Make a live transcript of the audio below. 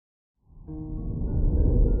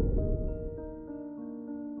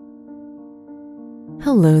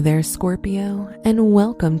Hello there, Scorpio, and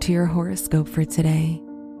welcome to your horoscope for today,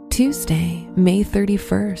 Tuesday, May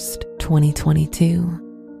 31st,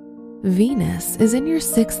 2022. Venus is in your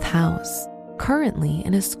 6th house, currently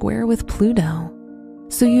in a square with Pluto,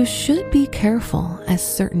 so you should be careful as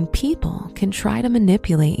certain people can try to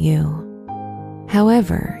manipulate you.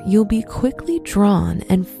 However, you'll be quickly drawn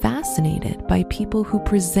and fascinated by people who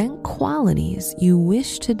present qualities you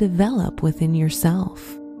wish to develop within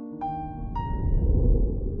yourself.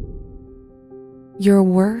 Your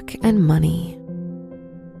work and money.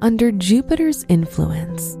 Under Jupiter's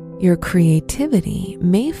influence, your creativity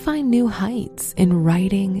may find new heights in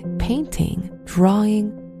writing, painting,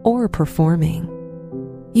 drawing, or performing.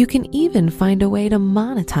 You can even find a way to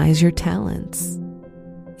monetize your talents.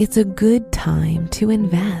 It's a good time to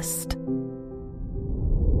invest.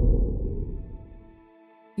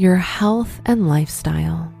 Your health and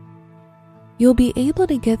lifestyle. You'll be able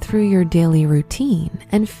to get through your daily routine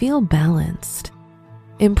and feel balanced.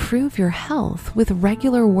 Improve your health with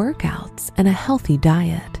regular workouts and a healthy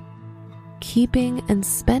diet. Keeping and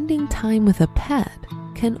spending time with a pet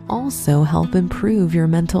can also help improve your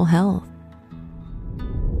mental health.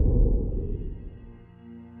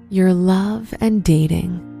 Your love and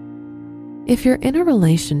dating. If you're in a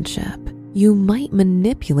relationship, you might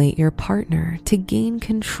manipulate your partner to gain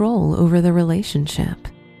control over the relationship.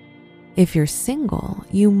 If you're single,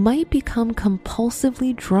 you might become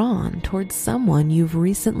compulsively drawn towards someone you've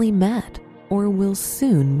recently met or will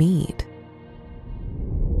soon meet.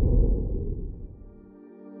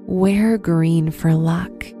 Wear green for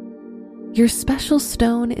luck. Your special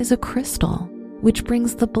stone is a crystal, which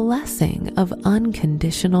brings the blessing of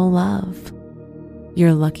unconditional love.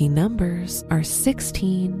 Your lucky numbers are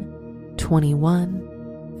 16,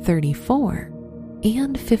 21, 34,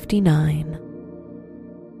 and 59.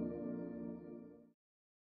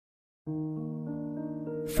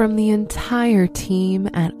 From the entire team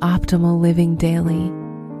at Optimal Living Daily,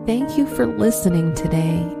 thank you for listening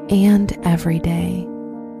today and every day.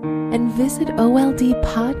 And visit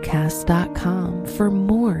oldpodcast.com for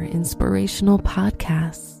more inspirational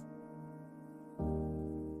podcasts.